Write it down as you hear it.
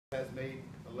has made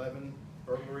 11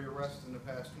 burglary arrests in the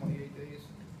past 28 days.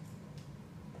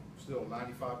 Still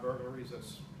 95 burglaries,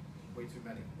 that's way too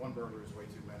many. One burglary is way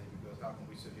too many, because how can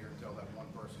we sit here and tell that one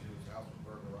person whose house was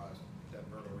burglarized that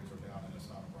burglaries are down and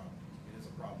it's not a problem? It is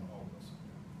a problem to all of us.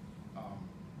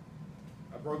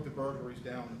 I broke the burglaries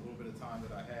down in a little bit of time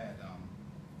that I had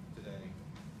today.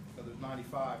 So there's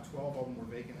 95, 12 of them were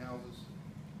vacant houses,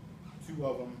 2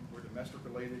 of them were domestic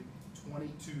related,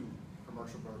 22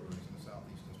 commercial burglaries in the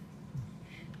Southeast District.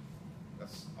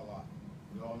 That's a lot.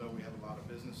 We all know we have a lot of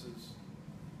businesses,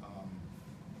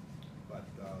 but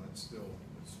it's still,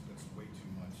 it's way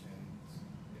too much. And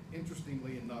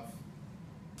interestingly enough,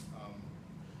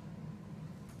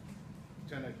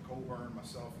 Lieutenant Colburn,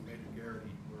 myself, and Major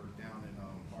Garrity were down in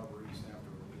Harbor East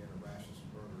after we had a rash of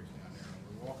burglaries down there. And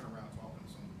we're walking around talking to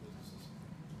some of the businesses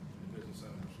and the business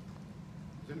owners.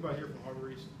 Is anybody here from Harbor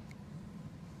East?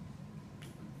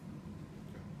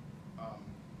 Okay.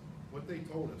 What they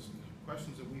told us, and the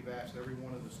questions that we've asked every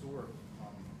one of the store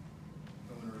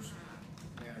owners,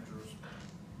 managers,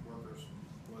 workers,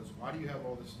 was why do you have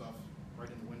all this stuff right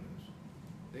in the windows?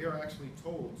 They are actually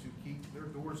told to keep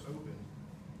their doors open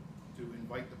to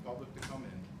invite the public to come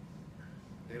in.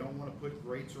 They don't want to put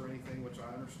grates or anything, which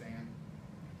I understand,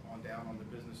 on down on the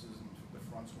businesses and the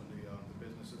fronts when the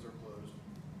businesses are closed.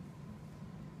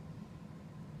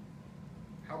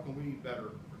 How can we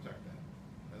better protect that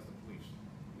as the police?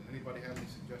 Does anybody have any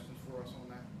suggestions for us on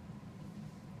that?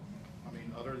 I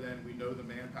mean, other than we know the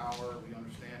manpower, we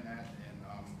understand that, and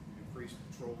we increase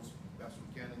patrols best we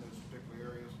can in those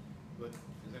particular areas. But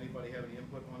does anybody have any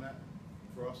input on that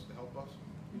for us to help us?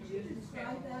 Would you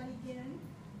describe that again?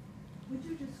 Would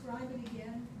you describe it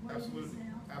again? What Absolutely. it is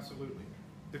now? Absolutely.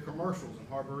 The commercials in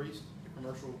Harbor East, the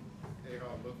commercial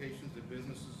locations, the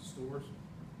businesses, the stores,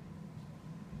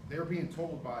 they're being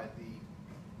told by the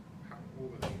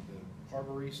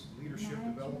Harbor East Leadership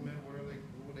Development, what are they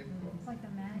called? It's like the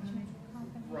management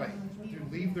company. Right,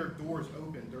 to leave their doors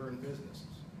open during businesses.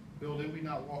 Bill, did we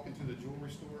not walk into the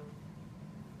jewelry store?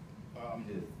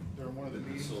 During one of the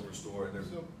meetings? The silver store, and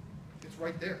So, it's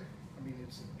right there. I mean,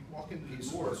 it's, you walk into the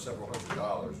he's door. worth several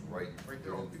 $100 right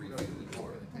there on 3 feet of the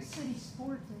door. The city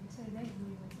sports, they say they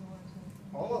leave the doors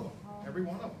open. All of them, every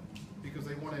one of them, because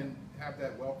they want to have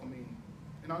that welcoming,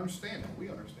 and I understand that, we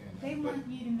understand that. They but- want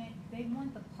you to they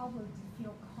want the public to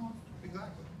feel comfortable.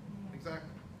 Exactly, Yeah.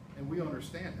 exactly, and we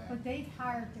understand that. But they've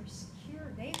hired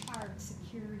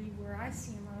security where I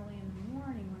see them early in the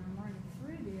morning when I'm running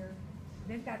through there.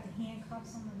 They've got the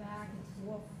handcuffs on the back, it's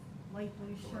wolf, light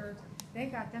blue shirts.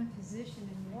 They've got them positioned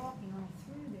and walking on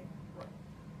through there. Right.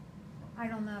 I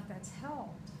don't know if that's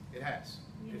helped. It has,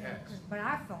 you it know, has. But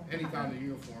I felt. Anytime the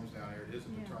uniform's down there, it is a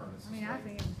Yeah. deterrent. It's I mean, just I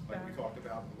think it's like we better. talked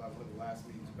about in the last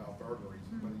meetings about burglaries,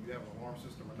 whether you have an alarm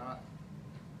system or not.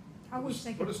 I wish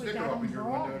they could Put a put sticker that up on in your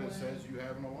window that Broadway. says you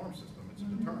have an alarm system, it's a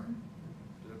deterrent.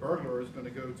 The burglar is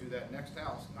gonna go to that next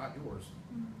house, not yours,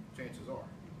 chances are,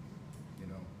 you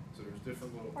know, so there's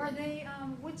different little Are things. they,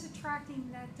 what's attracting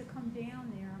that to come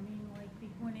down there? I mean, like,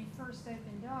 when they first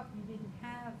opened up, you didn't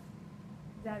have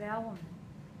that element.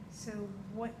 So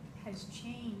what has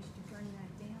changed to bring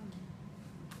that down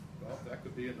there? Well, that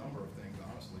could be a number of things,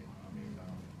 honestly. I mean,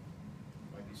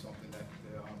 might be something that,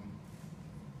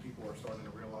 people are starting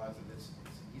to realize that it's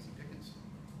easy pickings.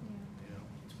 Yeah. You know,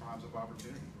 it's crimes of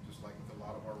opportunity, just like with a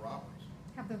lot of our robberies.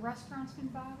 Have the restaurants been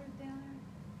bothered down there?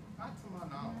 Not to my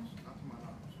knowledge, not to my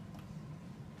knowledge.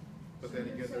 But So then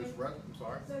you're again, those saying- I'm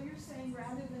sorry? So you're saying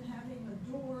rather than having a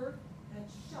door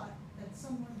that's shut, that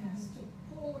someone has to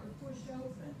pull or push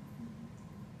open,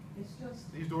 it's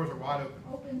just These doors are wide open.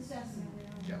 open sesame?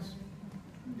 Yes.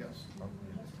 Yes.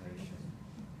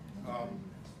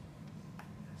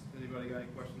 Anybody got any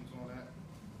questions on that?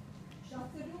 Shut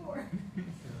the door.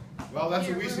 Well, that's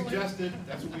what we Yeah,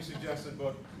 really. suggested,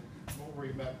 but what were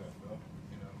you met with, Bill?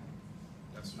 You know,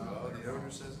 that's not. Well, the owner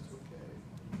says it's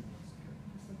okay.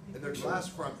 And they're glass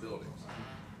front buildings.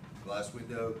 Glass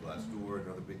window, glass door,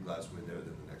 another big glass window,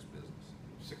 then the next business.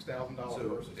 $6,000 So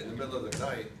versus. in the middle of the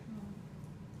night,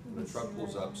 when the truck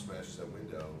pulls up, smashes that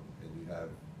window, and you have,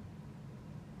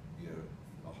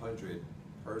 100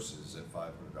 purses at $500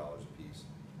 a piece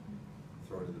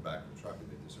thrown in the back of the truck and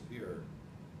they disappear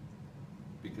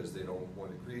because they don't want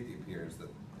to create the appearance that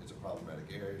it's a problematic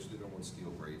area, so they don't want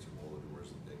steel grates and roller doors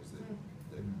and things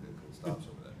that could stop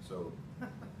some of that. So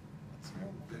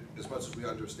as much as we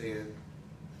understand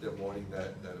them wanting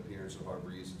that appearance of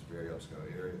Harbor East, it's a very upscale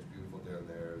area, it's beautiful down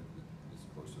there, it's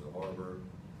close to the harbor.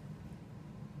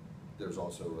 There's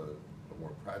also a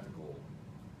more practical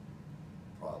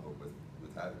problem with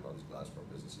having all these glass front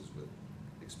businesses with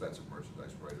expensive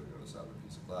merchandise right on the other side of a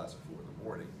piece of glass at 4 in the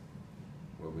morning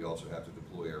when we also have to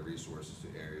deploy our resources to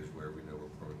areas where we know we're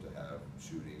prone to have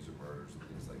shootings or murders and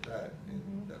things like that, and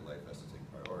Mhm. that life has to take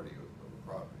priority over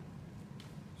property.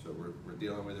 So we're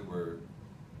dealing with it, we're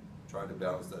trying to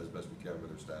balance that as best we can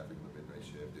with our staffing in the midnight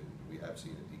shift, and we have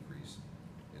seen a decrease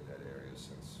in that area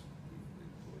since we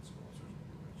deployed some officers in the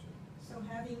midnight shift. So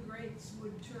having grates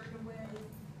would turn away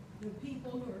the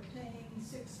people who are paying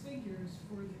six figures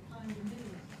for the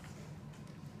condominium.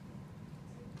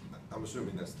 I'm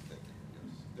assuming that's the thinking,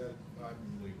 yes. That, I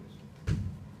believe is. Yes.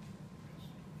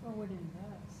 Or would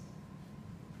invest.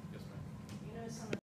 Yes, ma'am. You know, some of